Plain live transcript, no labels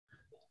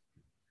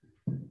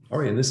All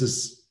right, and this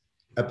is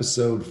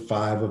episode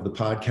 5 of the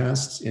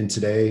podcast. And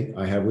today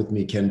I have with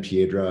me Ken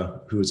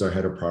Piedra, who is our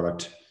head of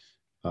product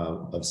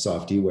of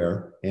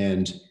Softyware.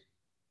 And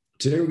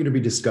today we're going to be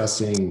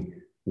discussing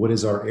what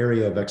is our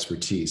area of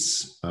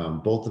expertise.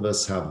 Both of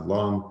us have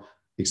long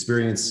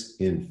experience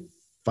in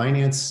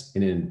finance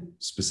and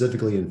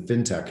specifically in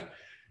fintech.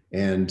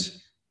 And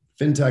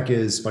fintech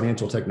is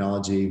financial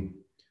technology.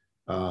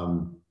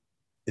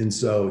 And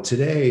so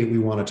today we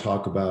want to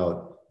talk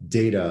about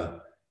data.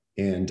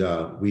 And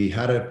we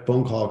had a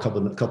phone call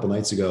a couple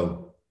nights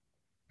ago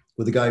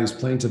with a guy who's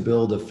planning to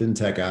build a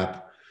fintech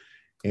app.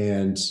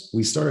 And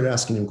we started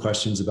asking him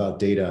questions about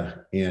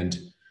data and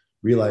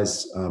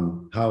realized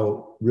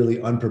how really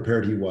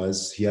unprepared he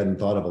was. He hadn't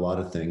thought of a lot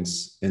of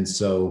things. And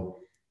so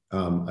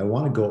I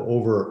want to go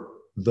over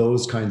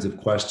those kinds of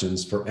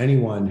questions for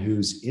anyone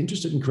who's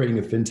interested in creating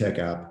a fintech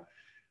app,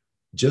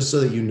 just so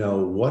that you know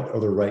what are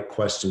the right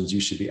questions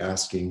you should be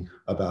asking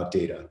about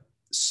data.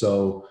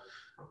 So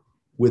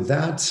with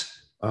that,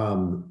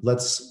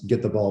 let's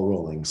get the ball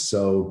rolling.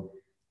 So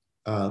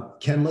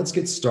Ken, let's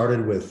get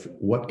started with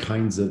what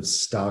kinds of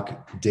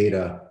stock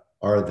data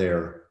are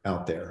there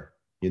out there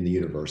in the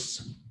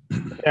universe?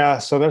 Yeah,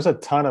 so there's a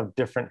ton of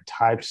different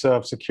types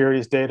of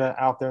securities data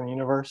out there in the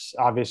universe.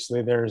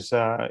 Obviously, there's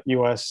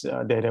US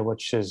data,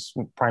 which is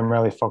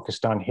primarily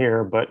focused on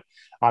here, but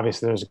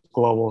obviously there's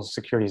global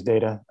securities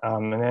data.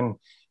 And then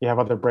you have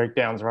other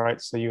breakdowns, right?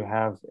 So you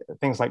have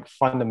things like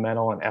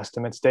fundamental and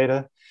estimates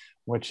data,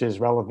 which is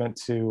relevant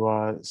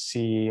to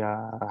see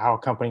how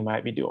a company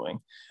might be doing.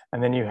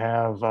 And then you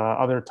have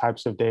other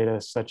types of data,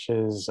 such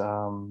as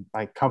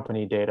like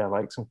company data,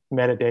 like some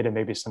metadata,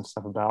 maybe some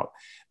stuff about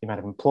the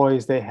amount of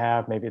employees they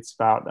have. Maybe it's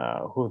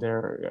about who's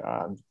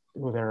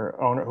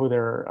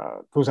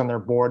on their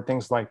board,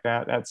 things like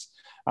that. That's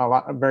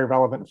very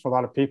relevant for a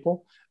lot of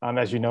people.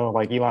 As you know,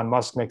 like Elon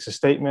Musk makes a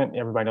statement,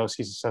 everybody knows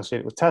he's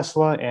associated with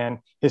Tesla, and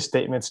his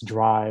statements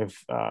drive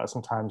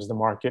sometimes the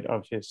market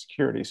of his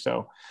securities.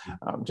 So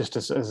just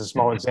as a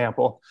small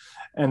example.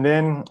 And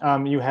then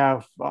you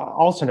have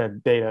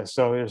alternate data.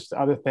 So there's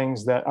other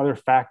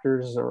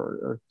factors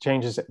or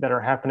changes that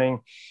are happening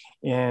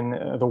in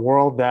the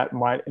world that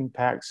might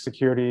impact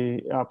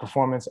security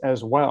performance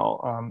as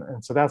well.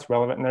 And so that's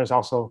relevant. And there's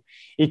also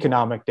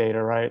economic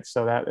data, right?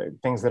 So that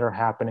things that are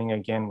happening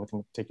again within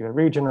a particular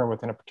region or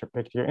within a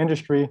particular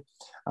industry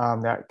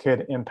that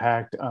could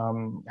impact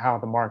how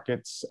the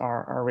markets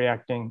are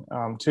reacting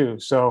too.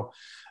 So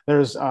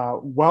there's a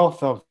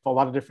wealth of a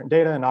lot of different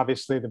data. And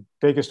obviously the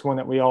biggest one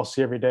that we all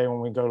see every day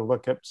when we go to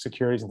look at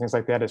securities and things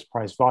like that is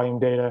price volume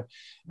data.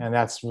 And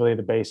that's really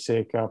the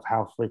basic of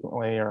how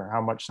frequently or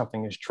how much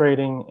something is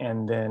trading.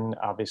 And then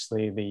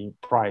obviously the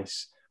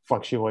price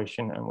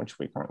fluctuation in which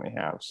we currently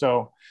have.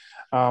 So,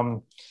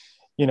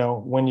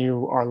 when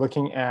you are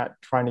looking at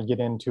trying to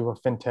get into a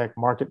fintech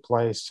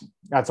marketplace,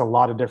 that's a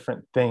lot of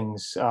different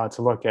things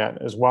to look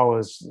at, as well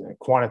as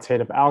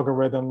quantitative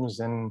algorithms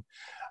and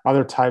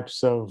other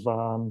types of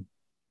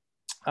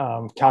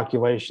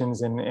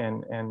calculations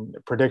and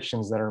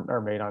predictions that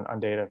are made on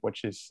data,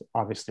 which is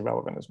obviously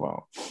relevant as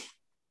well.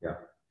 Yeah.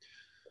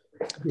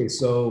 Okay,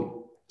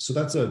 so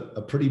that's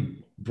a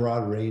pretty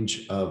broad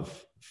range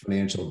of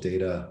financial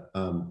data,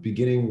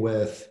 beginning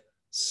with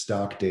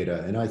stock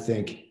data. And I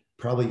think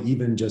probably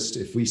even just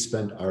if we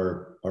spent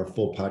our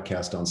full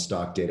podcast on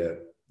stock data,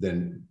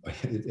 then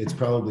it's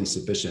probably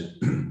sufficient.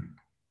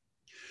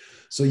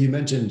 So you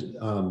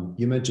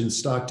mentioned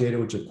stock data,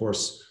 which of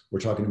course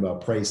we're talking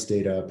about price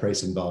data,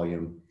 price and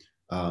volume.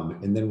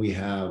 And then we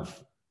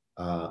have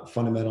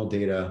fundamental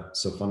data.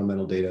 So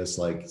fundamental data is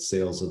like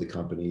sales of the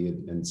company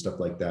and stuff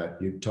like that.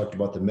 You talked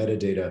about the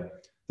metadata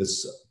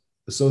that's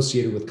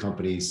associated with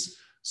companies.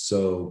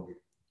 So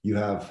you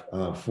have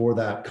for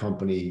that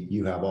company,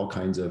 you have all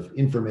kinds of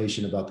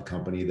information about the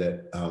company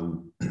that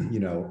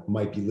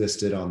might be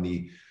listed on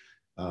the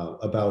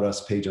About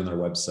Us page on their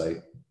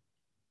website.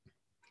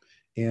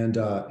 And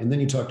then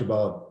you talked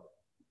about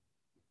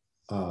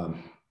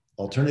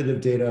alternative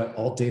data,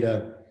 alt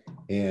data,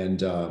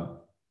 and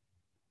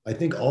I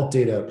think alt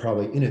data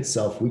probably in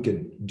itself, we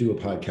could do a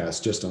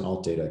podcast just on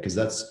alt data because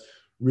that's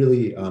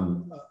really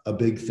a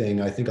big thing.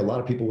 I think a lot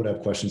of people would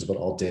have questions about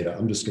alt data.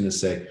 I'm just going to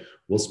say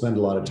we'll spend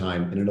a lot of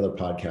time in another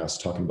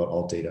podcast talking about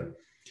alt data.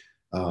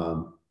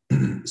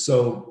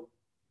 So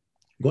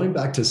going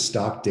back to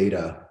stock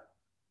data,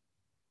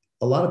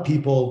 a lot of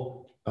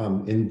people,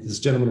 and this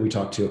gentleman we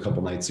talked to a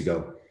couple nights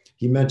ago,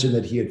 he mentioned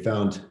that he had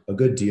found a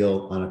good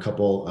deal on a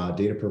couple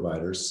data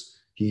providers.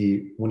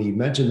 When he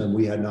mentioned them,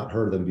 we had not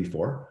heard of them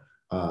before.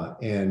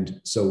 And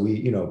so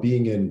we,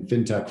 being in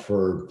fintech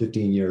for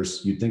 15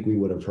 years, you'd think we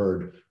would have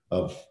heard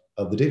of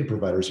the data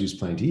providers he was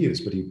planning to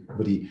use, but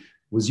he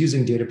was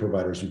using data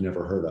providers we've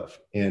never heard of.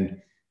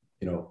 And,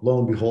 lo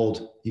and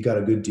behold, he got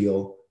a good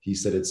deal. He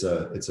said it's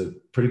a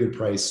pretty good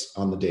price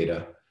on the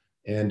data.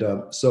 And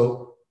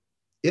so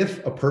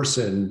if a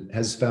person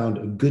has found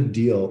a good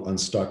deal on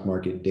stock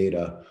market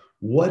data,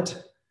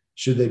 what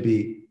should they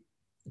be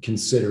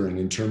considering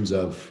in terms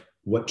of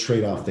what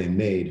trade-off they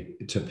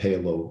made to pay a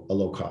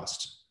low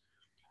cost?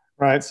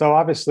 Right. So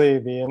obviously,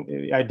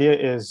 the idea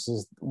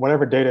is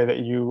whatever data that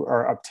you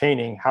are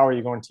obtaining, how are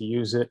you going to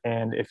use it?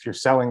 And if you're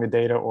selling the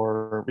data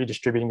or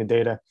redistributing the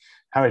data,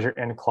 how is your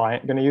end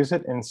client going to use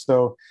it? And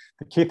so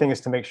the key thing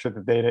is to make sure the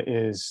data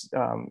is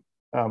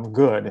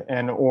good,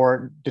 and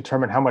or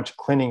determine how much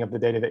cleaning of the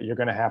data that you're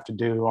going to have to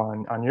do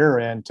on your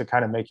end to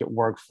kind of make it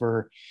work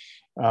for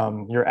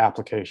your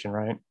application,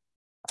 right?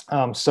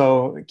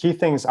 So key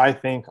things I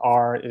think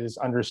is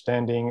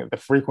understanding the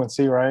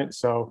frequency, right?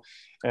 So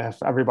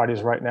if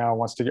everybody's right now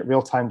wants to get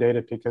real-time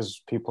data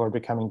because people are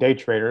becoming day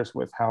traders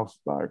with how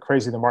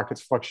crazy the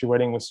market's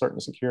fluctuating with certain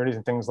securities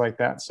and things like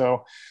that.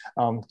 So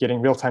getting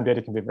real-time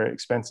data can be very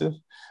expensive.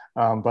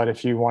 But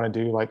if you want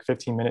to do like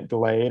 15-minute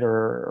delayed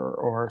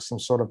or some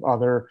sort of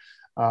other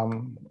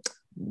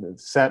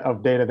set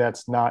of data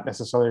that's not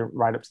necessarily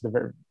right up to the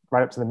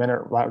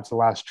minute, right up to the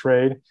last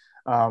trade,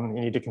 you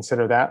need to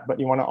consider that, but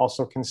you want to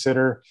also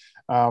consider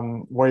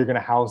where you're going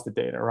to house the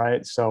data,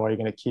 right? So are you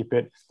going to keep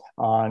it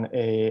on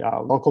a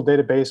local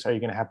database? Are you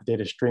going to have the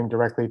data streamed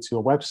directly to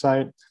a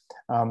website?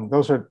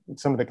 Those are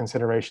some of the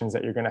considerations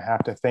that you're going to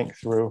have to think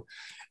through.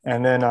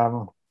 And then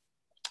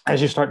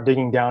as you start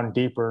digging down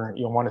deeper,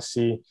 you'll want to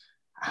see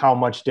how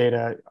much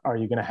data are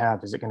you going to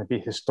have? Is it going to be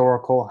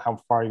historical? How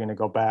far are you going to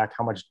go back?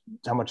 How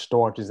much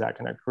storage is that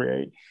going to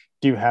create?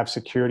 Do you have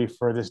security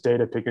for this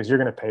data? Because you're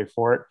going to pay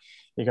for it.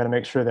 You got to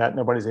make sure that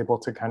nobody's able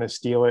to kind of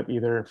steal it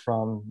either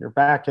from your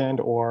back end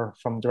or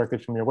directly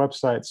from your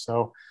website.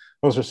 So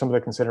those are some of the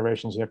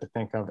considerations you have to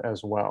think of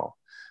as well.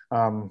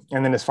 And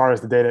then as far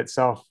as the data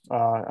itself,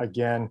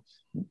 again,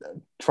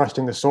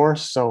 trusting the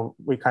source. So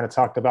we kind of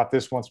talked about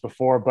this once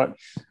before, but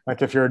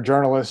like if you're a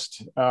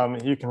journalist,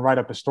 you can write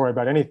up a story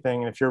about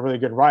anything. And if you're a really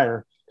good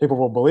writer, people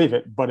will believe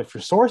it. But if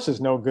your source is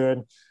no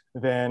good,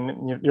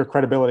 then your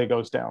credibility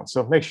goes down.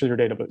 So make sure your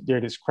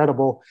data is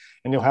credible,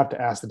 and you'll have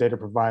to ask the data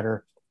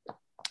provider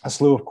a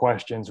slew of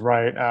questions,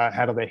 right?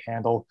 How do they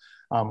handle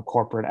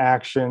corporate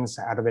actions?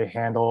 How do they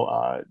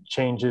handle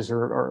changes?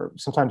 Or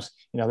sometimes,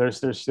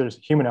 there's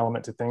human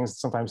element to things.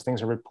 Sometimes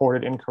things are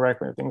reported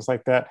incorrectly or things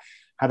like that.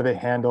 How do they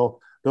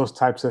handle those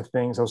types of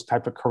things, those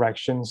type of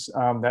corrections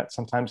that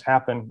sometimes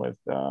happen with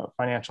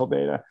financial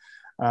data?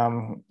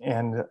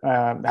 And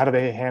how do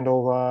they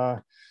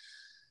handle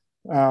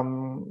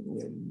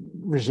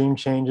regime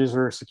changes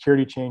or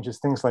security changes,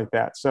 things like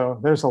that. So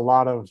there's a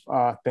lot of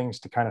things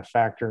to kind of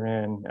factor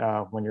in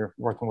when you're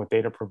working with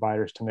data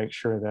providers to make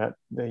sure that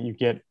you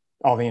get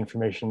all the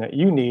information that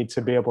you need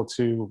to be able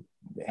to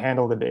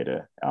handle the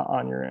data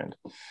on your end.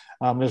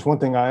 There's one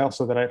thing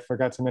that I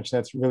forgot to mention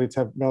that's really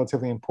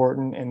relatively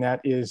important, and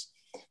that is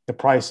the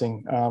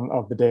pricing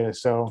of the data.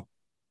 So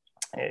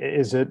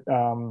is it,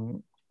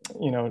 when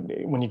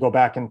you go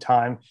back in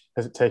time,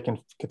 does it take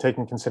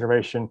in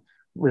consideration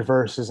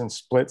reverses and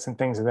splits and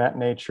things of that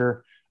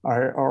nature,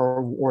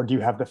 or do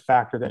you have the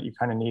factor that you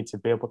kind of need to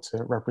be able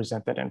to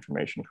represent that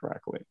information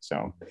correctly?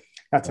 So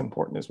that's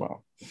important as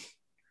well.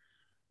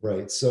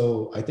 Right.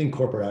 So I think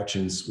corporate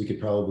actions, we could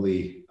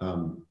probably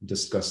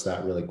discuss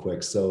that really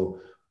quick.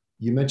 So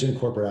you mentioned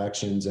corporate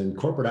actions, and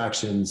corporate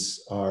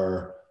actions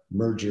are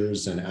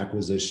mergers and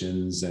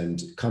acquisitions,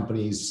 and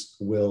companies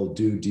will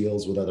do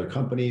deals with other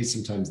companies.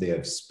 Sometimes they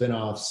have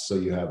spinoffs. So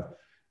you have,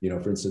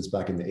 for instance,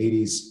 back in the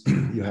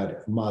 80s, you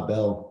had Ma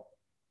Bell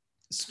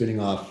spinning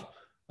off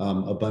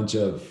a bunch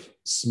of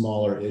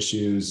smaller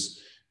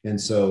issues. And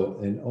so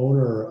an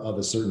owner of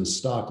a certain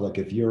stock, like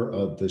if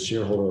you're the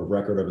shareholder of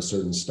record of a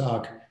certain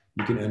stock,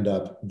 you can end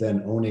up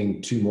then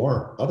owning two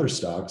more other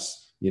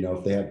stocks.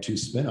 If they have two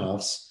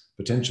spinoffs,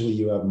 potentially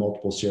you have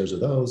multiple shares of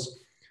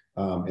those.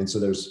 And so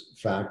there's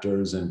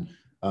factors.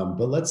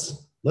 But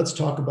let's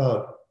talk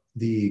about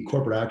the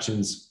corporate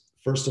actions,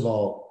 first of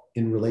all,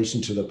 in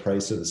relation to the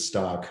price of the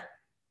stock.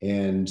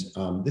 And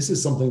this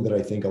is something that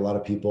I think a lot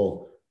of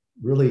people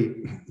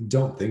really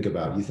don't think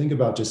about. You think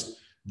about just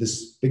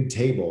this big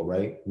table,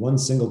 right? One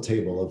single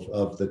table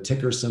of the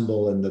ticker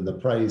symbol and then the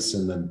price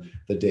and then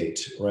the date,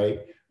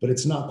 right? But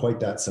it's not quite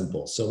that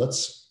simple. So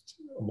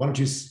why don't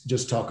you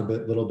just talk a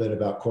little bit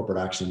about corporate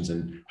actions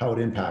and how it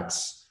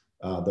impacts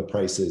the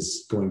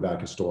prices going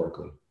back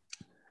historically?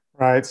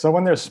 Right. So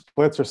when there's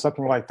splits or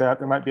something like that,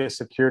 there might be a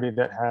security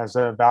that has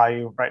a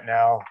value right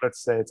now.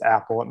 Let's say it's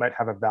Apple. It might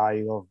have a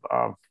value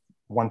of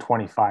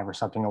 125 or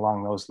something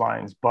along those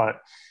lines. But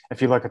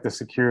if you look at the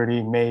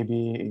security,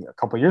 maybe a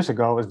couple of years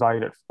ago, it was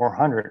valued at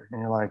 400. And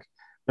you're like,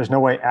 there's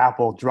no way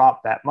Apple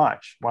dropped that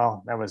much.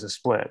 Well, that was a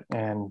split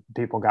and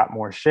people got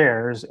more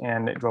shares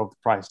and it drove the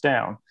price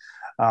down.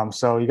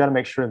 So you got to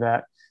make sure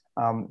that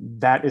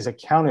that is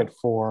accounted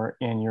for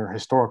in your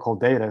historical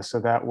data.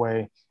 So that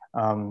way,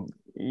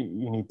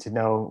 you need to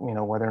know,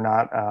 whether or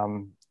not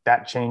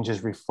that change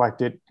is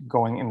reflected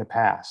going in the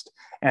past,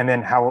 and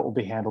then how it will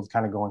be handled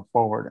kind of going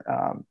forward.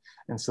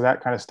 And so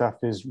that kind of stuff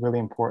is really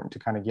important to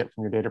kind of get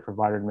from your data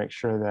provider to make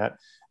sure that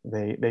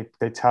they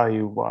tell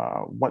you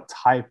what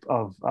type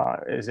of,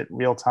 is it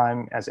real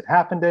time as it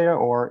happened data,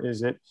 or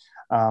is it,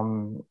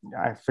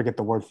 I forget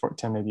the word for it,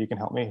 Tim, maybe you can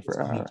help me.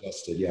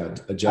 Adjusted, yeah.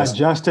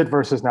 Adjusted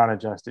versus not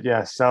adjusted.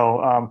 Yeah.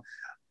 So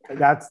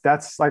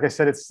That's like I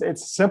said,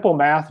 it's simple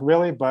math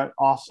really, but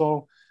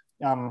also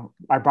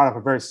I brought up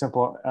a very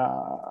simple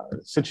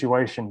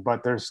situation,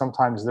 but there's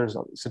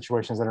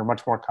situations that are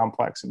much more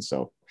complex, and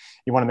so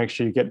you want to make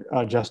sure you get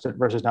adjusted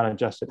versus not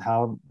adjusted.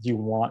 How do you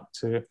want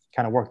to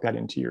kind of work that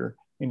into your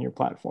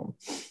platform?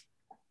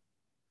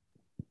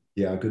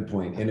 Yeah, good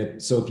point.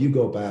 And so if you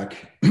go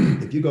back,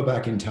 if you go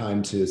back in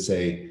time to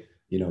say,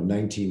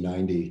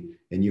 1990,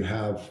 and you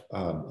have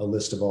a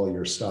list of all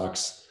your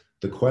stocks,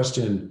 the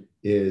question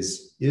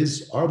is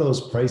are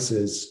those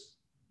prices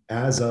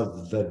as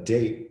of the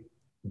date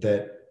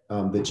that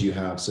you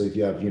have? So if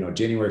you have,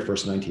 January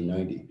 1st,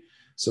 1990.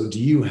 So do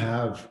you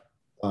have,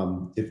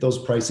 if those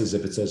prices,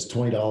 if it says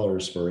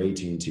 $20 for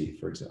AT&T,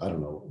 for example, I don't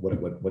know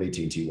what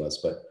AT&T was,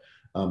 but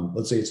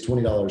let's say it's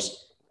 $20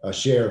 a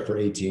share for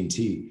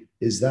AT&T.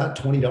 Is that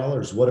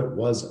 $20 what it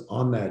was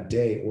on that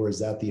day, or is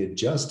that the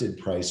adjusted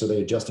price? Are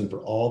they adjusting for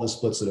all the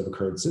splits that have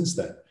occurred since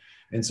then?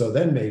 And so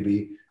then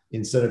maybe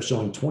instead of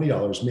showing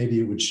 $20, maybe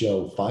it would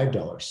show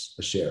 $5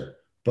 a share.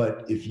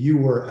 But if you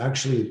were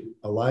actually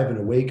alive and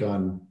awake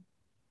on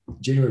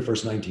January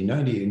 1st,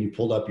 1990, and you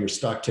pulled up your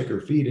stock ticker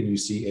feed and you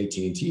see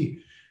AT&T,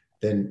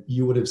 then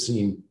you would have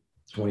seen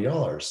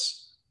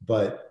 $20.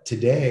 But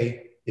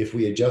today, if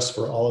we adjust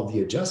for all of the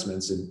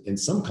adjustments in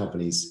some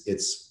companies,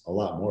 it's a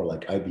lot more,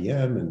 like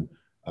IBM and,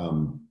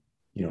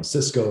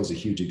 Cisco is a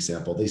huge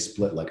example. They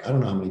split, like, I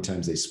don't know how many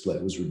times they split.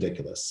 It was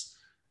ridiculous.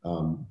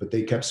 But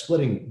they kept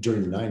splitting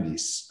during the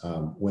 90s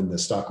when the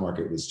stock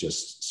market was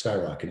just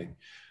skyrocketing.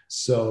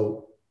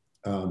 So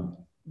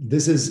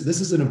this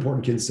is an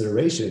important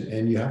consideration,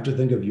 and you have to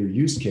think of your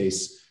use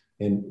case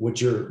and what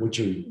you're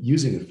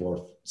using it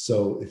for.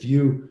 So if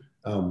you're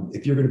going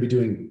to be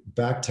doing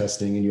back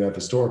testing and you have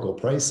historical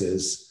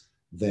prices,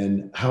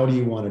 then how do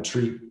you want to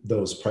treat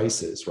those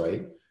prices,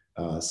 right?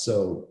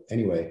 So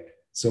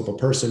if a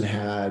person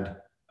had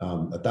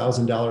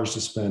 $1,000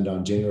 to spend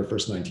on January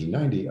 1st,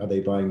 1990, are they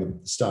buying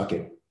the stock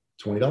at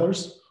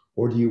 $20?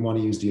 Or do you want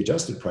to use the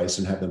adjusted price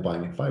and have them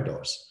buying at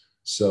 $5?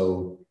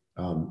 So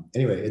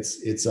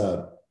it's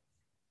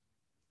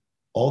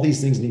all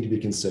these things need to be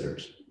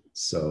considered.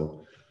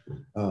 So,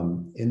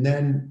 and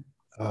then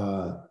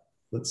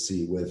let's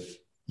see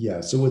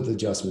so with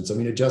adjustments,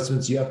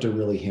 adjustments, you have to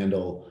really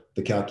handle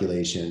the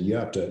calculation. You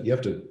have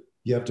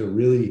to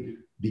really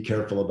be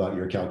careful about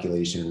your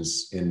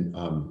calculations and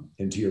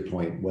to your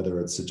point, whether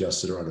it's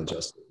adjusted or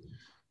unadjusted.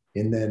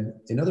 And then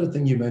another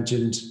thing you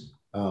mentioned,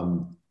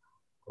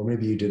 or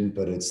maybe you didn't,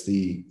 but it's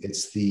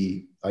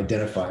the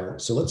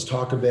identifier. So let's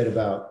talk a bit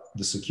about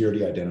the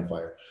security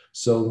identifier.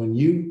 So when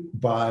you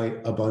buy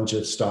a bunch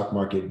of stock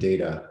market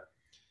data,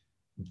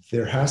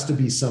 there has to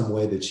be some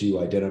way that you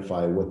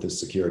identify what the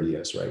security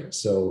is, right?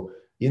 So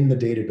in the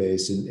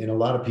database, and a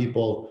lot of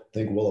people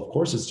think, well, of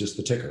course it's just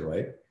the ticker,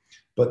 right?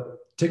 But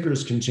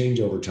tickers can change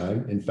over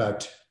time. In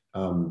fact,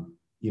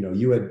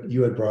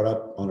 you had brought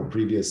up on a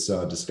previous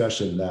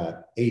discussion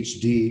that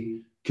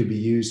HD could be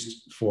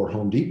used for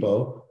Home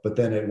Depot, but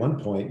then at one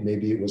point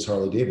maybe it was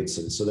Harley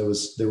Davidson. So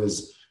there's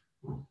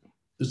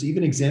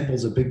even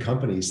examples of big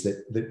companies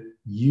that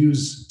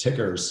use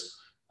tickers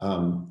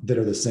that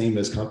are the same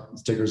as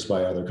tickers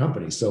by other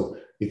companies. So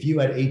if you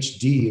had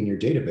HD in your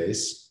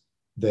database,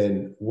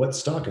 then what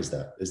stock is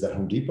that? Is that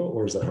Home Depot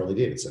or is that Harley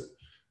Davidson?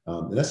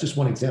 And that's just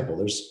one example.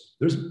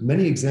 There's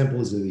many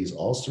examples of these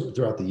all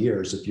throughout the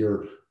years if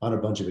you're on a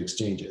bunch of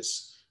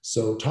exchanges.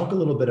 So talk a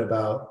little bit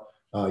about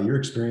your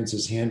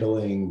experiences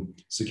handling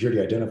security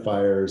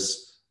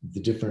identifiers, the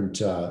different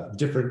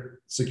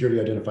security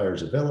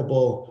identifiers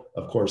available.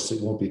 Of course,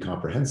 it won't be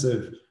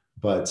comprehensive,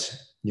 but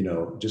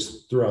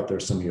just throw out there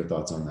some of your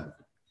thoughts on that.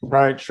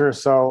 Right, sure.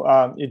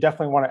 So you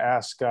definitely want to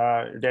ask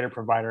your data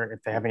provider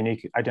if they have a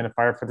unique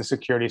identifier for the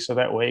security, so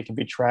that way it can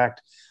be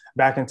tracked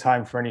back in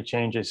time for any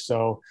changes.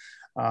 So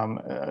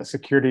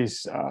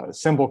securities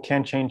symbol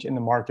can change in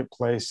the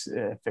marketplace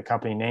if the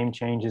company name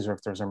changes, or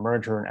if there's a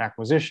merger and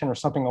acquisition or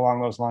something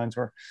along those lines,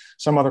 or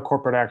some other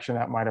corporate action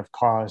that might have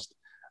caused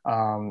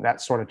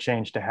that sort of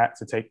change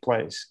to take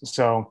place.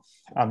 So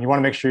you want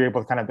to make sure you're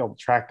able to be able to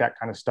track that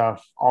kind of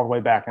stuff all the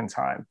way back in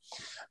time.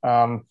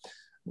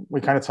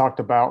 We kind of talked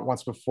about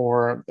once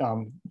before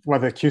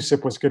whether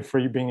QSIP was good for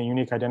you being a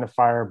unique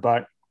identifier,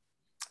 but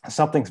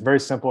something very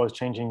simple as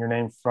changing your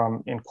name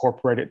from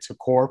incorporated to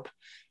corp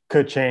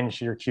could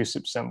change your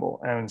QSIP symbol.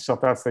 And so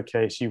if that's the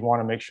case, you want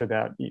to make sure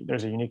that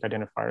there's a unique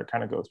identifier to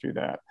kind of go through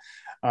that.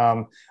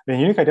 The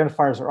unique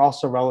identifiers are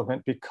also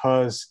relevant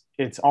because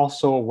it's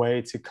also a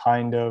way to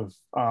kind of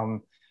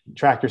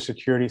track your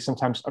security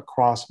sometimes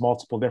across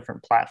multiple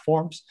different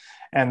platforms.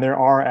 And there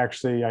are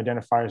actually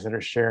identifiers that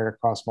are shared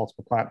across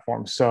multiple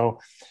platforms. So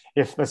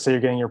if, let's say,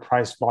 you're getting your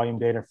price volume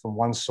data from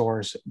one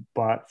source,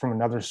 but from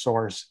another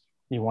source,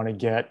 you want to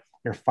get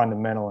your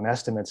fundamental and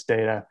estimates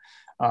data,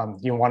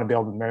 you want to be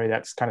able to marry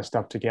that kind of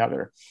stuff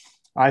together.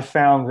 I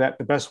found that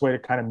the best way to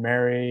kind of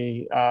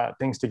marry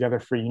things together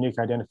for unique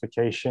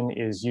identification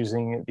is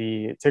using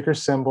the ticker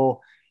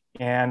symbol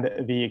and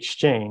the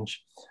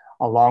exchange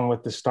along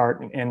with the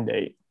start and end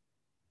date.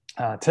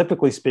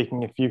 typically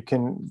speaking, if you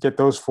can get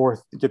those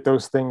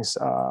things,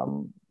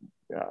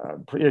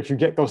 if you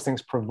get those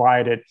things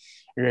provided,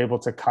 you're able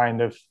to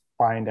kind of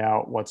find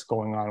out what's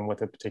going on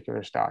with a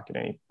particular stock at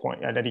any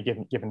point, at any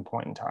given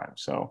point in time.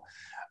 So,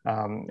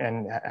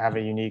 and have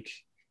a unique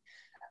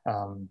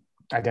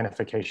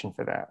identification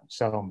for that.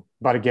 So,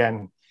 but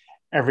again,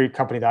 every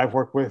company that I've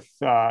worked with,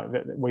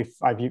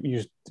 I've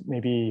used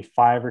maybe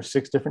 5 or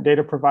 6 different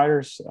data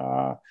providers.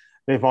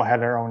 They've all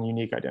had their own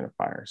unique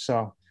identifier.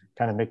 So,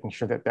 kind of making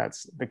sure that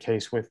that's the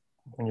case with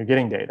when you're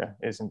getting data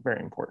isn't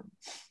very important.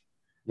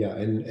 Yeah,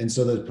 and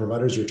so the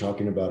providers you're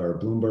talking about are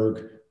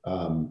Bloomberg,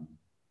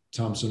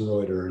 Thomson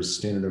Reuters,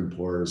 Standard &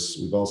 Poor's.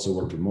 We've also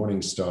worked with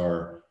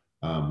Morningstar.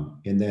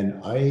 And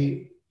then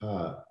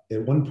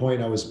at one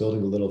point I was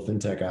building a little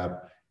fintech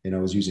app and I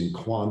was using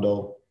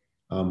Quandl.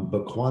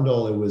 But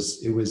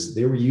Quandl,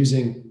 they were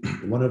using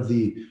one of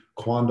the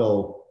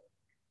Quandl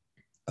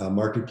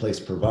marketplace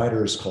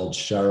providers called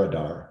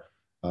Sharadar.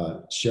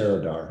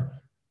 Sharadar.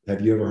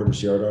 Have you ever heard of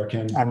Sharadar,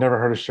 Ken? I've never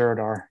heard of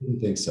Sharadar. I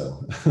didn't think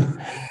so.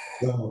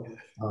 So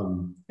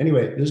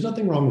anyway, there's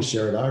nothing wrong with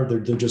Sharadar.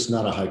 They're just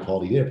not a high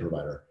quality data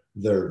provider.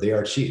 They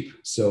are cheap.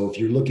 So if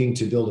you're looking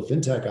to build a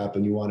fintech app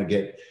and you want to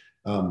get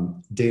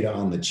data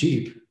on the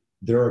cheap,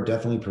 there are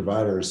definitely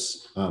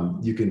providers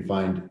you can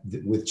find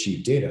with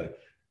cheap data.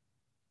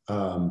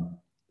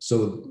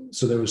 So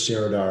there was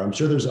Sharadar. I'm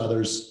sure there's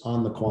others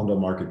on the Quandl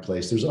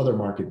marketplace. There's other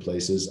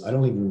marketplaces. I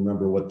don't even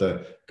remember what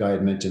the guy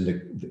had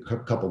mentioned a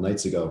couple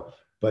nights ago.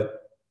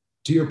 But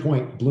to your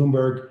point,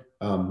 Bloomberg,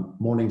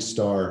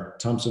 Morningstar,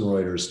 Thomson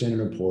Reuters,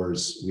 Standard &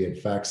 Poor's, we had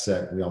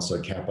FactSet, we also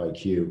had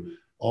CapIQ,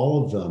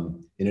 all of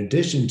them, in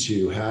addition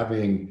to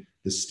having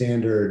the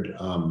standard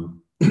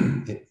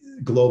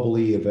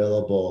globally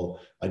available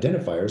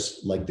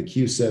identifiers like the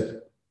QSIP,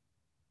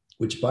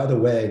 which, by the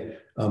way,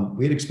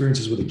 we had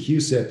experiences with a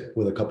QSIP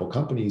with a couple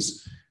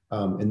companies,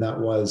 and that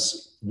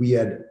was we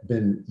had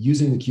been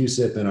using the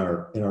QSIP in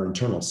our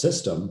internal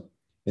system,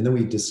 and then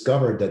we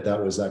discovered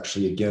that was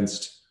actually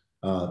against,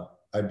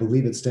 I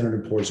believe it's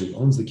Standard & Poor's who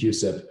owns the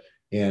QSIP,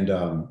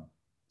 and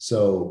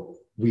so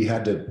we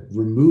had to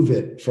remove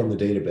it from the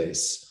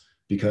database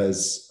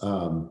because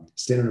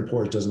Standard &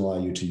 Poor's doesn't allow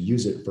you to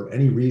use it for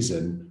any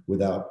reason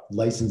without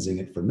licensing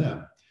it from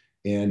them.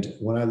 And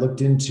when I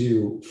looked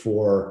into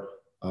for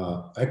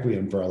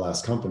Equium, for our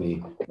last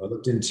company, I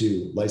looked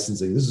into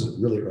licensing. This is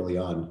really early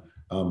on.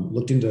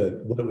 Looked into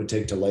what it would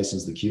take to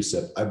license the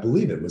QSIP. I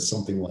believe it was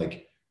something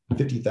like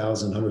 $50,000,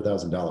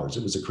 $100,000.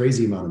 It was a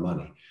crazy amount of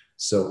money.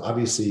 So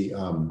obviously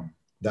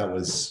that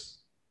was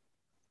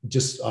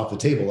just off the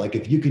table. Like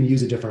if you can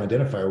use a different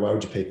identifier, why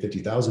would you pay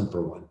 $50,000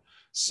 for one?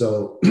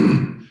 So,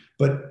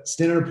 but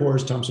Standard &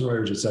 Poor's, Thomson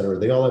Reuters, et cetera,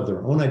 they all have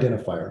their own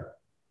identifier.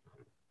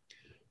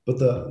 But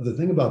the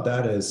thing about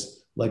that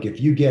is, like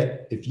if you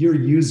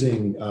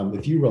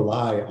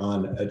rely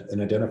on an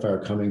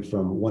identifier coming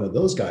from one of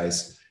those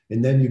guys,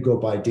 and then you go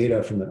buy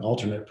data from an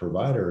alternate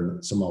provider,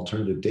 some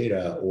alternative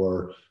data,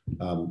 or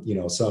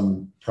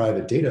some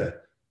private data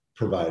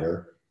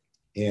provider,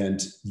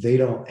 and they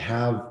don't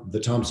have the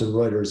Thomson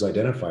Reuters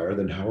identifier,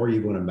 then how are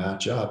you going to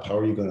match up? How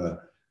are you going to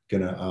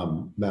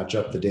match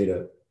up the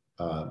data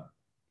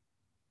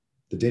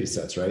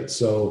sets, right?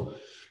 So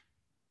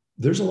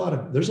there's a lot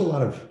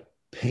of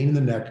pain in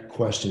the neck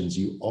questions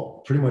you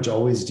pretty much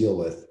always deal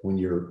with when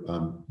you're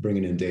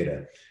bringing in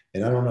data.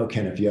 And I don't know,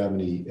 Ken, if you have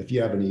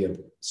any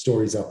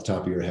stories off the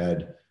top of your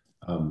head.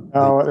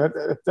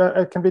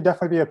 It can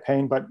definitely be a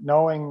pain, but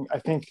I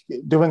think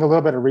doing a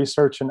little bit of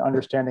research and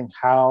understanding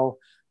how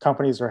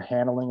companies are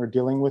handling or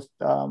dealing with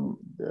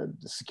the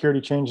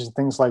security changes and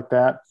things like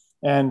that,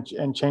 and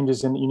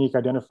changes in unique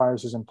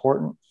identifiers is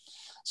important.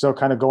 So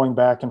kind of going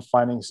back and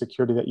finding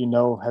security that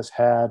has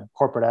had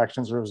corporate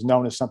actions or was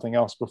known as something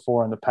else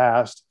before in the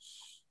past,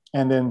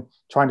 and then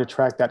trying to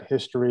track that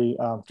history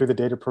through the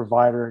data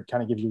provider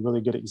kind of gives you a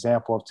really good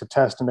example to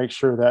test to make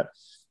sure that,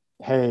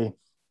 hey,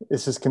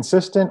 this is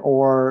consistent,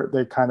 or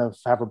they kind of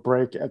have a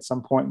break at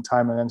some point in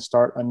time and then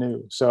start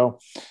anew. So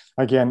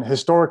again,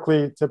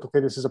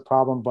 typically this is a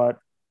problem, but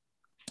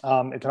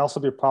it can also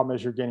be a problem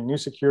as you're gaining new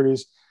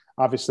securities.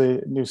 Obviously,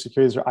 new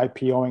securities are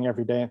IPOing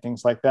every day and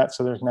things like that.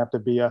 So there's going to have to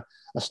be a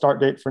start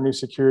date for new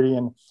security,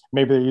 and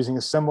maybe they're using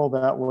a symbol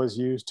that was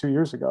used 2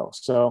 years ago.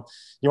 So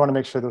you want to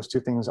make sure those two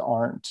things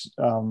aren't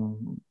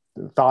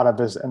thought of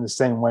as in the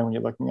same way when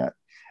you're looking at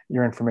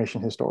your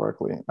information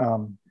historically.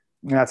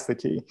 That's the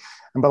key.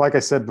 But like I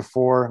said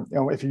before,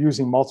 if you're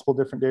using multiple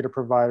different data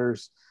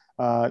providers,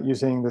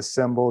 using the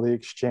symbol, the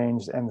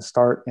exchange, and the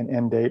start and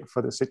end date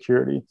for the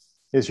security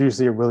is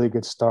usually a really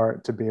good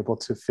start to be able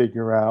to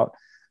figure out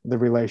the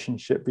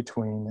relationship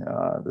between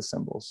the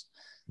symbols,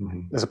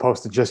 as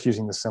opposed to just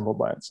using the symbol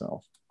by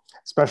itself.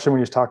 Especially when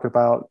you're talking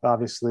about,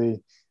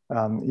 obviously,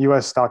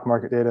 US stock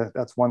market data,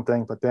 that's one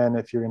thing. But then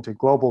if you're into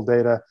global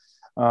data,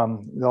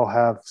 they'll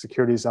have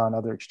securities on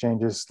other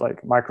exchanges.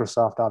 Like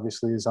Microsoft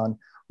obviously is on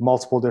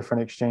multiple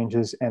different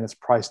exchanges, and it's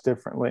priced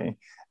differently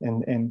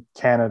in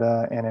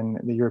Canada and in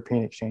the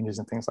European exchanges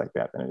and things like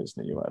that than it is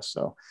in the US.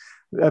 So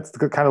that's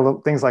the kind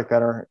of things like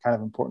that are kind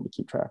of important to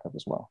keep track of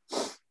as well.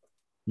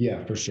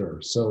 Yeah, for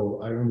sure. So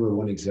I remember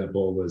one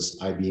example was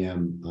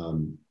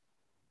IBM.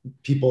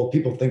 People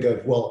think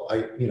of, well,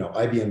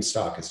 IBM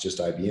stock is just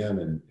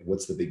IBM, and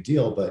what's the big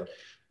deal? But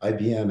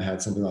IBM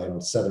had something like, I don't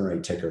know, 7 or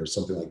 8 tickers,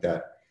 something like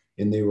that,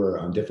 and they were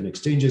on different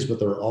exchanges, but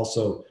there are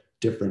also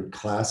different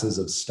classes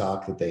of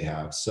stock that they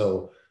have.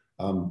 So,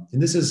 and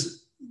this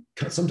is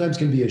sometimes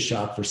can be a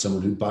shock for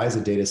someone who buys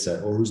a data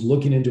set or who's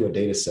looking into a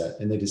data set,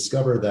 and they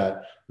discover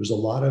that there's a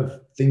lot of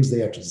things they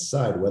have to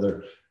decide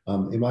whether,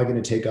 am I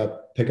going to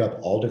pick up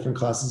all different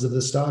classes of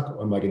the stock,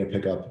 or am I going to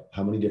pick up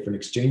how many different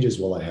exchanges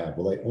will I have?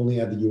 Will I only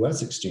have the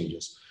U.S.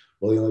 exchanges?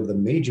 Will I only have the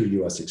major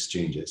U.S.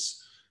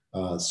 exchanges?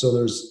 So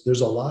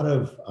there's a lot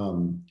of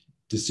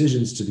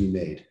decisions to be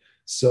made.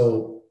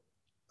 So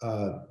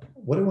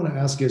what I want to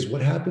ask is,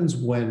 what happens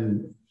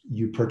when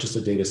you purchase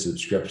a data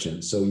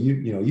subscription? So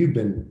you've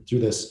been through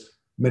this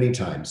many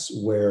times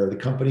where the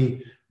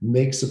company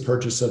makes a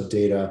purchase of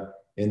data,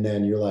 and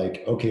then you're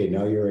like, okay,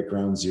 now you're at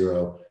ground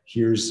zero.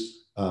 Here's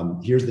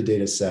the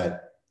data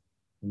set.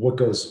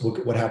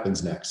 What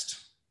happens next?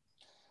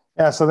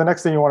 Yeah, so the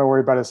next thing you want to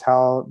worry about is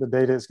how the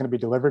data is going to be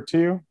delivered to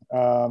you.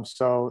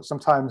 So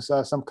sometimes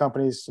some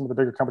companies, some of the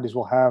bigger companies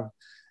will have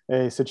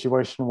a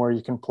situation where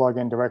you can plug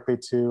in directly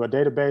to a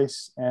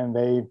database and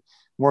they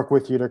work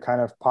with you to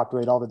kind of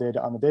populate all the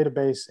data on the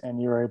database,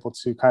 and you're able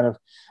to kind of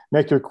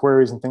make your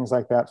queries and things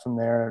like that from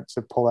there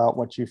to pull out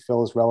what you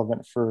feel is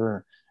relevant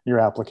for your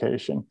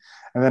application.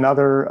 And then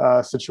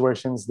other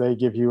situations, they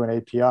give you an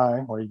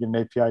API or you get an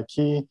API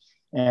key,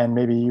 and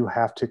maybe you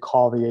have to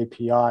call the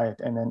API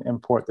and then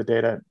import the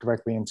data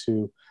directly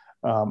into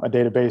a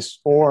database.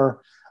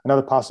 Or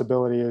another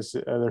possibility is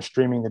they're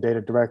streaming the data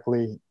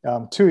directly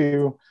to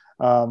you,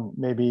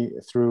 maybe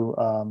through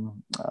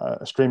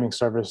a streaming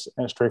service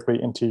and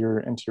strictly into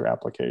your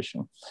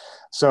application.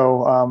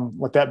 So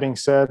with that being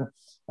said,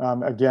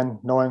 again,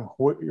 knowing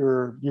what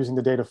you're using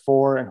the data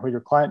for and who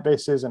your client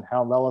base is and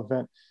how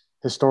relevant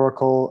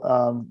historical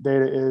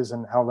data is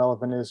and how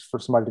relevant it is for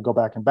somebody to go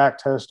back and back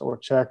test or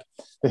check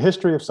the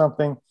history of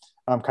something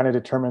kind of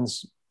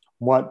determines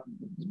what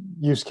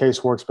use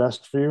case works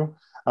best for you.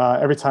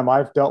 Every time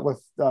I've dealt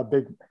with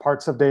big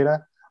parts of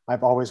data,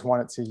 I've always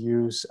wanted to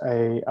use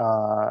create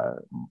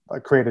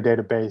a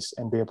database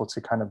and be able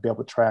to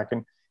track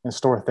and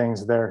store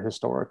things there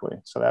historically.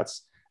 So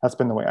that's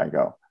been the way I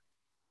go.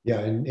 Yeah,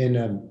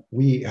 and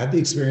we had the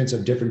experience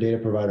of different data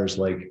providers,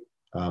 like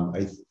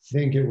I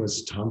think it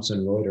was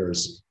Thomson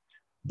Reuters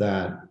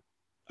that,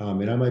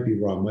 and I might be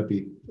wrong, might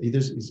be either,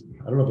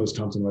 I don't know if it was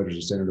Thomson Reuters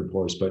or Standard &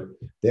 Poor's, but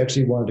they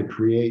actually wanted to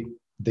create,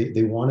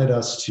 they wanted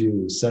us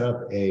to set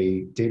up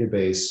a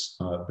database,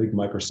 a big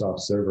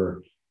Microsoft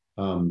server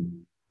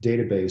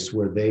database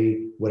where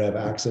they would have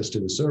access to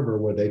the server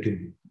where they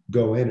could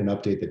go in and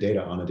update the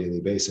data on a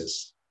daily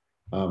basis.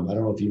 I don't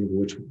know if you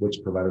remember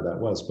which provider that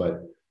was,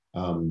 but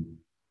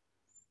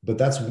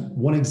that's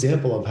one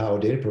example of how a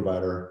data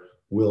provider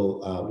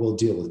will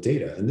deal with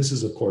data. And this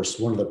is, of course,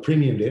 one of the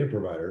premium data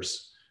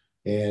providers.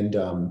 And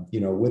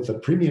with a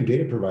premium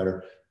data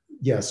provider,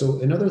 yeah. So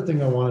another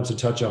thing I wanted to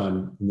touch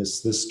on, and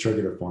this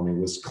triggered it for me,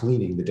 was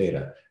cleaning the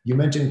data. You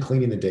mentioned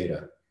cleaning the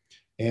data,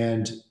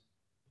 and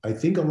I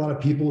think a lot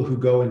of people who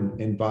go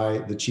and buy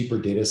the cheaper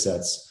data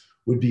sets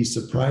would be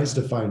surprised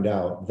to find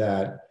out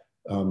that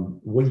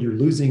what you're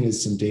losing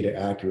is some data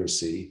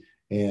accuracy.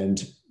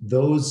 And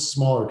those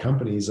smaller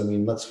companies, I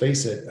mean, let's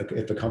face it,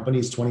 if a company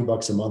is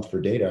 $20 a month for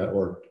data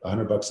or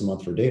 $100 a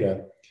month for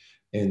data,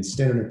 and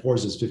Standard &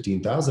 Poor's is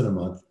 15,000 a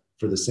month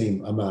for the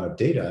same amount of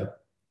data,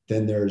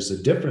 then there's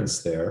a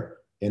difference there.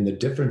 And the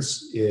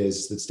difference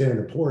is that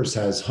Standard & Poor's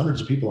has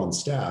hundreds of people on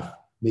staff,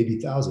 maybe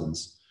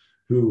thousands,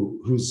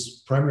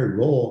 whose primary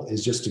role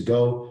is just to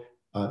go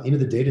into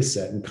the data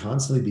set and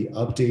constantly be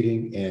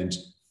updating and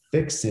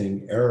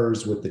fixing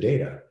errors with the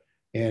data.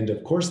 And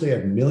of course, they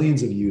have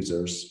millions of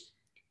users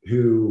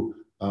who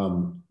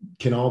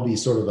can all be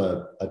sort of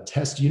a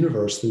test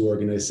universe who are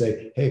going to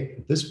say,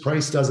 hey, this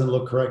price doesn't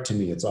look correct to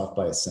me. It's off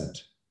by a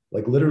cent.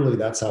 Like literally,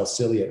 that's how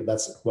silly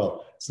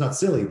well, it's not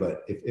silly,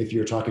 but if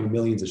you're talking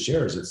millions of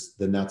shares,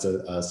 then that's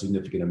a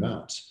significant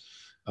amount.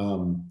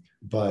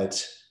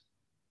 But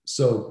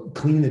so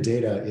cleaning the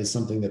data is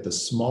something that the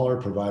smaller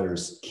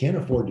providers can't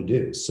afford to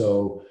do.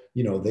 So,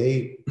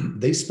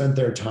 they spent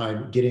their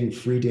time getting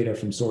free data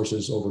from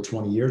sources over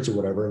 20 years or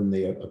whatever, and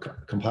they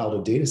compiled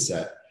a data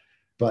set.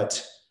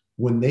 But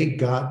when they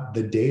got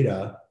the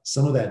data,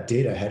 some of that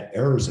data had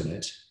errors in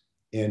it,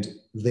 and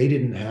they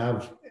didn't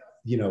have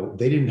the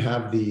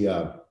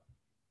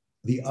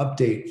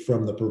update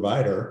from the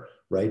provider,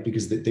 right?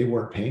 Because they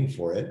weren't paying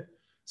for it.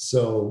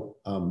 So,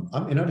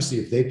 and obviously,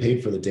 if they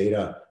paid for the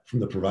data from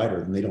the provider,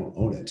 then they don't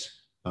own it.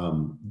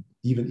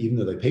 Even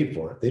though they paid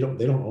for it, they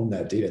don't own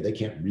that data. They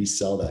can't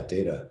resell that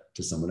data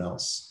to someone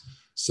else.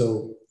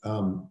 So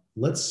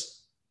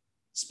let's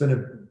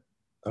spend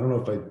I don't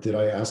know if did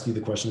I ask you the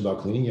question about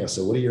cleaning? Yeah.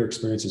 So what are your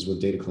experiences with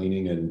data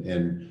cleaning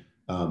and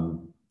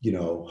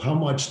how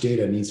much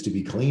data needs to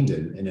be cleaned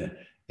and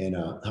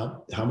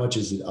how much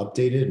is it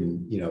updated?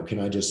 And, can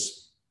I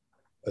just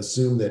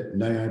assume that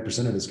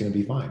 99% of it's going to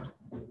be fine?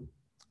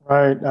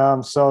 Right.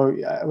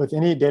 With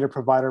any data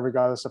provider,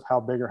 regardless of how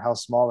big or how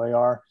small they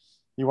are,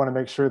 you want to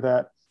make sure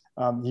that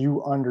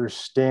you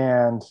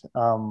understand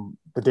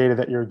the data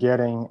that you're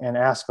getting and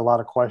ask a lot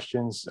of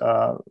questions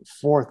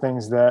for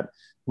things that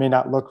may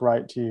not look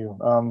right to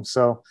you.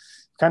 So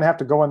you kind of have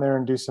to go in there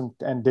and do some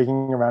and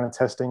digging around and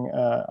testing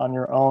on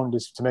your own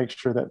just to make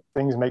sure that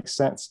things make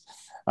sense.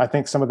 I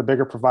think some of the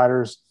bigger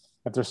providers,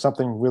 if there's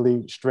something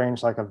really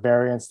strange like a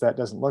variance that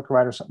doesn't look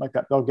right or something like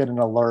that, they'll get an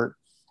alert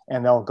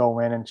and they'll go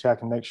in and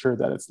check and make sure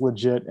that it's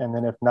legit. And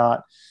then if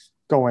not,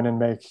 go in and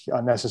make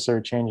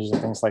unnecessary changes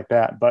and things like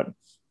that. But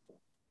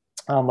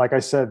like I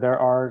said, there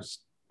are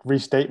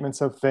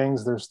restatements of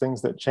things. There's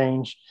things that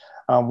change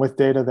with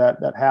data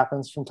that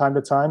happens from time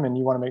to time, and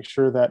you want to make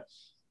sure that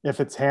if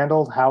it's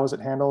handled, how is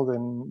it handled,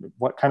 and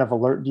what kind of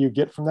alert do you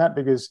get from that?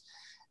 Because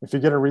if you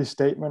get a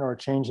restatement or a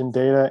change in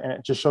data and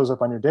it just shows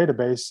up on your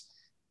database,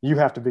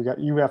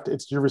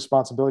 it's your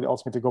responsibility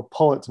ultimately to go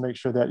pull it to make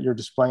sure that you're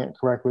displaying it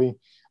correctly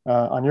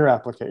on your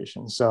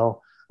application.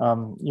 So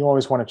you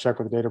always want to check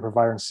with the data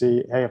provider and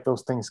see, hey, if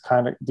those things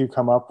kind of do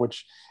come up,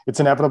 which it's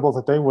inevitable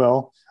that they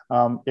will.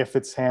 If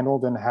it's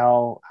handled, and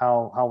how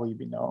will you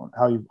be known?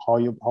 How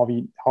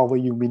will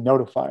you be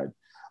notified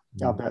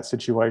of that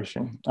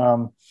situation?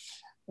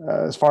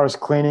 As far as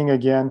cleaning,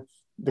 again,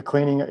 the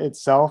cleaning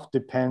itself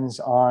depends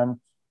on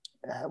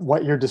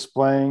what you're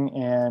displaying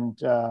and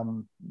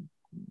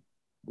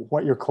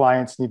what your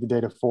clients need the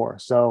data for.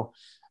 So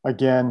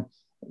again,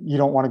 you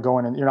don't want to go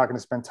in and you're not going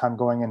to spend time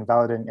going and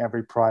validating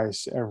every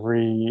price,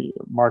 every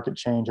market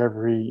change,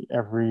 every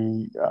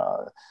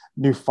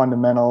new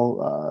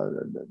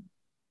fundamental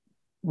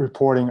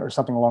reporting or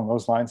something along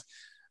those lines.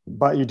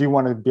 But you do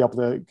want to be able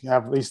to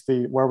have at least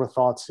the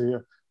wherewithal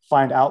to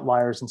find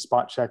outliers and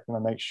spot check them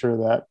and make sure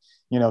that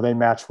they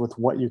match with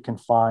what you can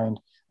find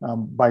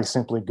by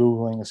simply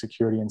Googling a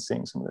security and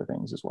seeing some of the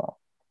things as well.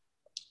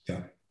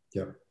 Yeah.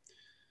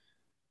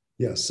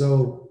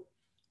 So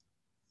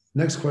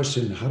next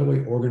question, how do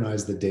I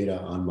organize the data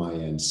on my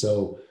end?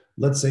 So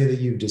let's say that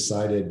you've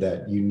decided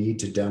that you need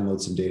to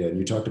download some data, and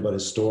you talked about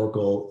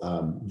historical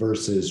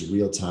versus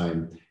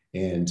real-time.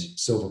 And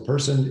so if a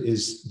person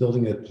is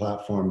building a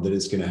platform that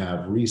is going to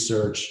have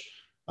research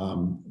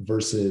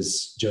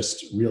versus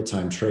just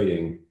real-time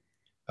trading,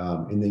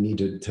 and they need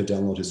to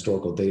download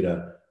historical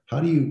data,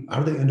 how do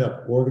they end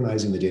up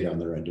organizing the data on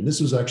their end? And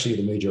this was actually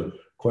the major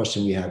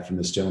question we had from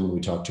this gentleman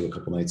we talked to a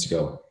couple nights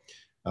ago.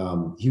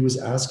 He was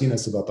asking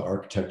us about the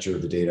architecture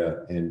of the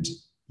data, and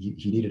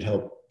he needed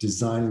help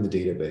designing the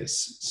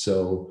database.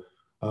 So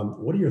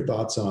what are your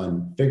thoughts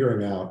on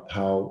figuring out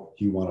how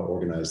you want to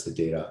organize the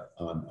data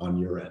on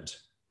your end?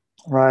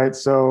 Right.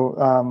 So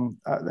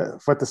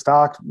with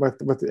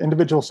the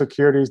individual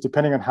securities,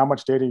 depending on how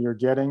much data you're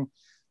getting,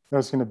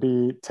 there's going to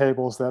be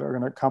tables that are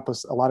going to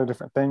encompass a lot of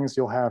different things.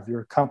 You'll have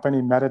your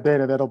company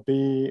metadata that'll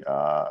be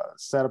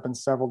set up in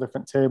several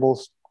different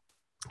tables.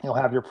 You'll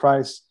have your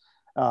price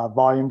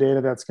volume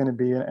data that's going to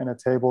be in a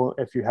table.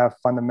 If you have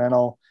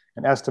fundamental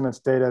and estimates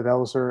data,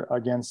 those are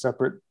again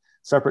separate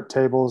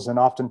tables, and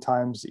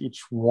oftentimes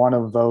each one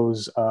of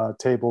those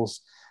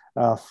tables,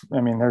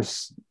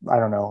 there's, I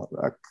don't know,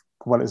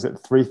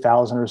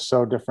 3,000 or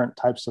so different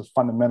types of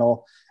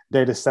fundamental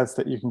data sets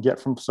that you can get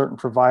from certain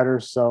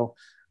providers. So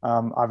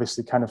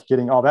obviously kind of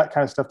getting all that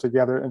kind of stuff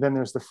together. And then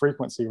there's the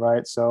frequency,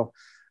 right? So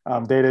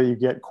data you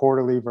get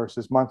quarterly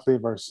versus monthly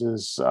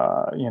versus,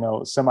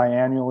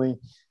 semi-annually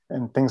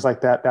and things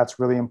like that. That's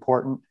really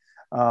important.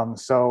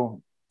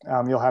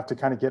 You'll have to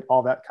kind of get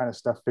all that kind of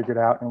stuff figured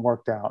out and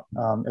worked out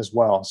as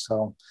well.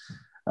 So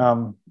I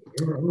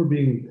remember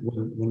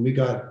when we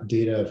got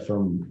data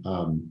from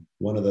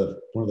one of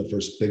the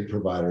first big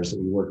providers that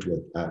we worked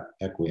with at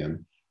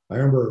Equium, I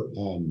remember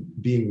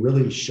being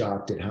really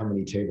shocked at how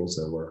many tables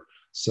there were.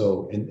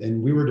 So,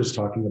 and we were just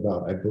talking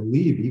about, I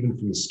believe even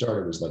from the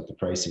start, it was like the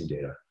pricing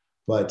data.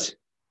 But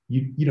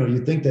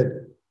you think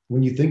that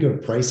when you think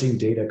of pricing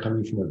data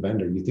coming from a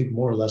vendor, you think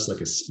more or less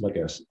like a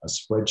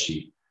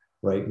spreadsheet,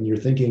 right? And you're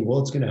thinking, well,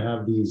 it's going to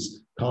have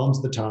these columns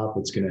at the top,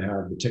 it's going to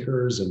have the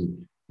tickers,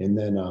 and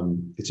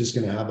then it's just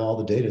going to have all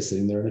the data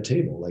sitting there in a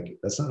table. Like,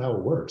 that's not how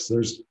it works.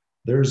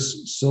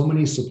 There's so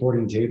many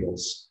supporting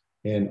tables,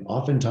 and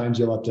oftentimes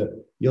you'll have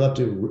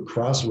to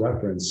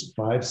cross-reference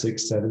 5,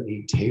 6, 7,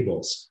 8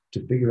 tables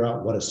to figure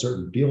out what a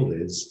certain field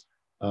is,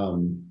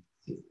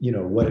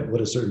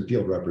 what a certain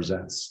field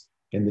represents.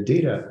 And the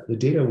data,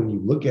 when you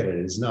look at it,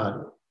 is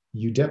not,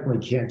 you definitely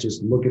can't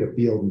just look at a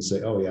field and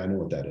say, oh yeah, I know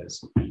what that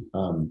is.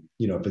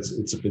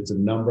 If it's a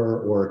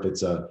number, or if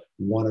it's a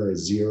 1 or a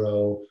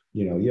 0,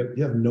 you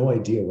have no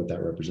idea what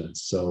that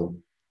represents. So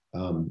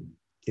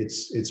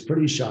it's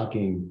pretty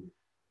shocking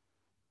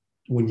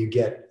when you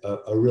get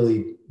a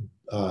really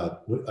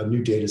a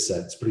new data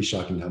set. It's pretty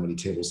shocking how many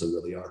tables there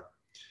really are.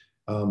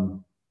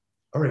 All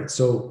right.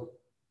 So,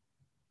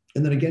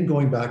 and then again,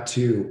 going back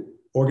to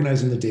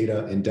organizing the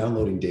data and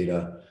downloading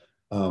data,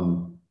 a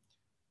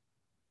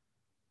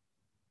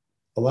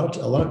lot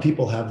of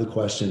people have the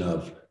question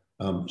of,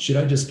 should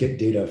I just get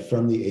data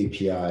from the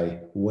API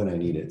when I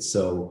need it?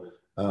 So,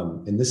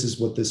 and this is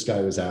what this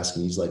guy was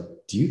asking. He's like,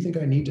 do you think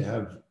I need to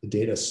have the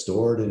data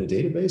stored in a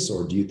database,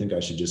 or do you think I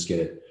should just get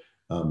it,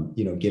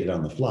 get it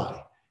on the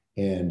fly?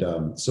 And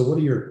so what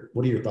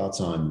are your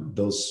thoughts on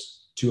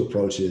those two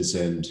approaches,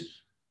 and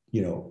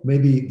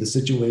maybe the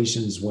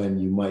situations when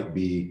you might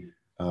be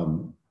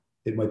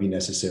it might be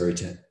necessary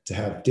to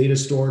have data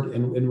stored,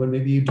 and when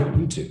maybe you don't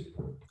need to?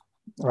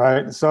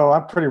 Right. So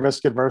I'm pretty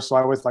risk adverse. So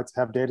I always like to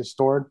have data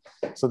stored.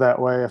 So that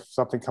way, if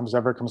something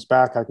ever comes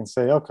back, I can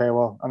say, okay,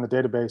 well, on the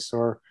database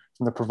or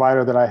from the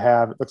provider that I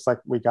have, it looks like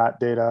we got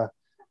data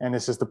and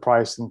this is the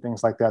price and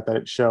things like that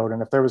it showed.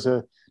 And if there was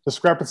a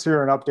discrepancy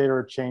or an update or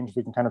a change,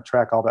 we can kind of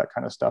track all that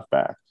kind of stuff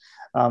back.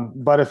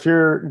 But if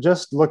you're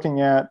just looking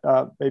at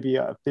maybe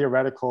a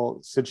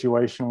theoretical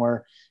situation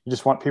where you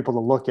just want people to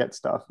look at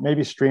stuff,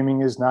 maybe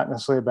streaming is not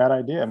necessarily a bad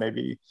idea.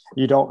 Maybe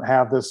you don't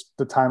have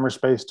the time or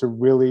space to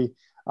really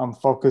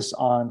focus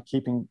on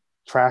keeping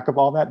track of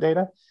all that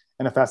data.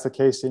 And if that's the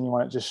case, then you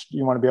want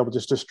to be able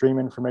just to stream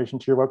information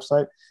to your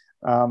website.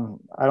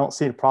 I don't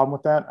see a problem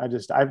with that.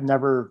 I've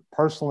never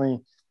personally,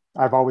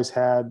 I've always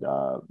had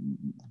a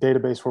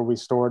database where we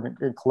stored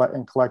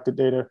and collected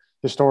data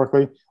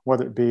historically,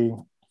 whether it be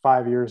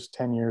 5 years,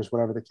 10 years,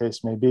 whatever the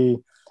case may be.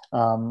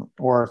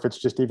 Or if it's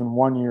just even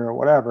 1 year or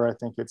whatever, I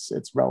think it's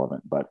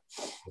relevant. But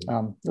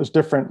there's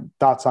different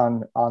thoughts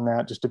on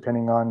that, just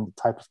depending on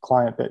the type of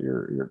client that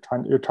you're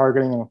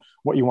targeting and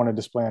what you want to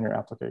display on your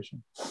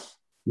application.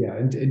 Yeah,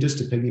 and just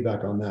to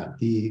piggyback on that,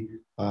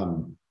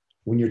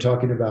 when you're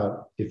talking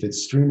about if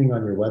it's streaming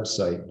on your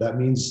website, that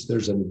means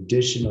there's an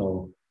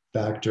additional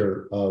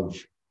factor of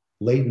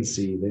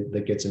latency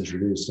that gets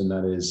introduced, and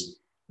that is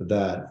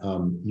that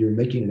you're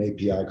making an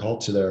API call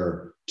to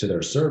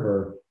their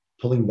server,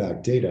 pulling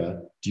back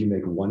data. Do you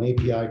make one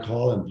API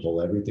call and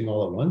pull everything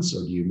all at once,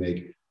 or do you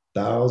make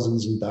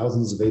thousands and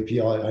thousands of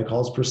API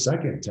calls per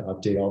second to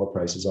update all the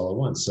prices all at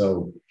once?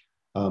 So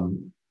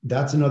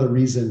that's another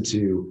reason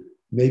to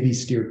maybe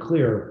steer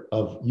clear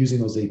of using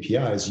those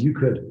APIs. You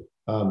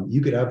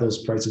could have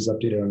those prices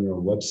updated on your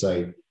own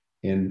website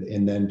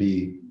and then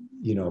be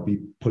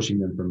pushing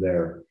them from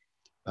there.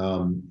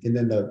 And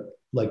then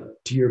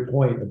to your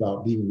point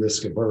about being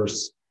risk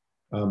averse,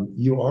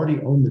 you already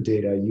own the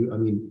data.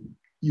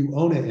 You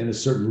own it in a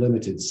certain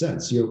limited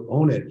sense. You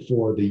own it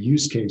for the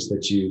use case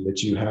that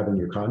you have in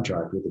your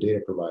contract with the data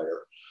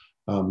provider.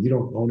 You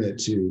don't own it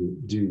to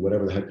do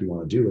whatever the heck you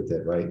want to do with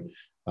it, right?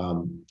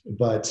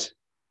 But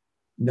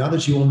now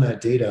that you own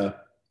that data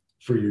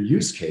for your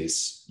use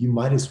case, you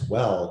might as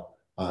well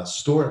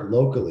store it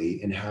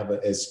locally and have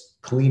as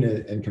clean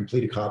and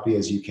complete a copy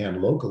as you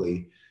can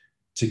locally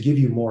to give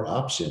you more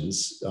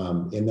options.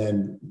 And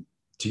then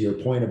to your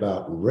point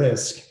about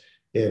risk,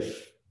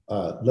 if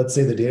let's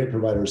say the data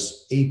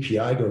provider's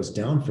API goes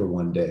down for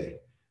one day,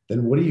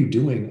 then what are you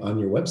doing on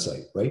your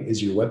website, right?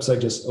 Is your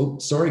website just, oh,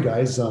 sorry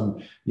guys,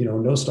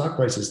 no stock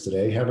prices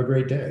today, have a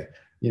great day?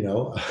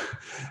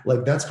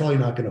 Like that's probably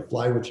not going to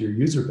fly with your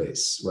user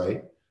base,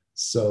 right?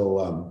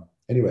 So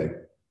anyway,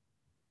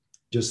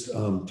 just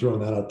throwing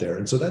that out there.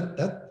 And so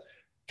that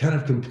kind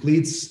of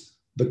completes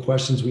the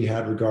questions we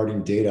had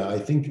regarding data. I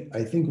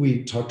think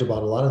we talked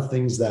about a lot of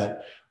things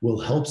that will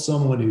help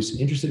someone who's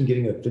interested in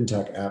getting a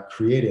FinTech app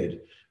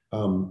created.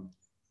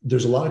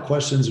 There's a lot of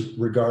questions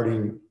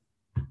regarding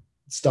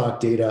stock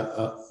data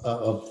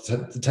of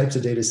the types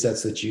of data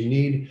sets that you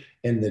need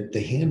and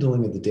the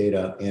handling of the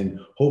data. And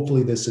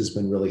hopefully this has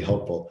been really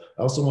helpful.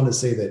 I also want to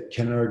say that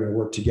Ken and I are going to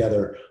work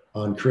together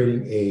on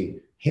creating a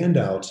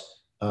handout,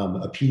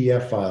 a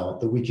PDF file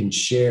that we can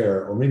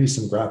share, or maybe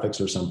some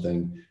graphics or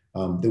something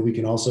that we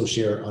can also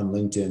share on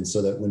LinkedIn,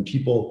 so that when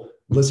people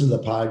listen to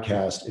the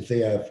podcast, if they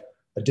have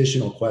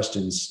additional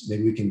questions,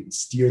 maybe we can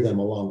steer them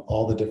along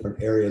all the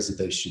different areas that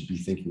they should be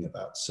thinking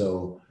about.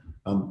 So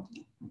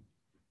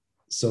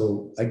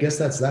I guess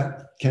that's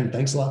that. Ken,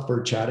 thanks a lot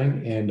for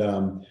chatting, and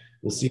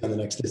we'll see you on the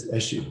next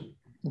issue.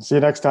 See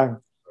you next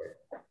time.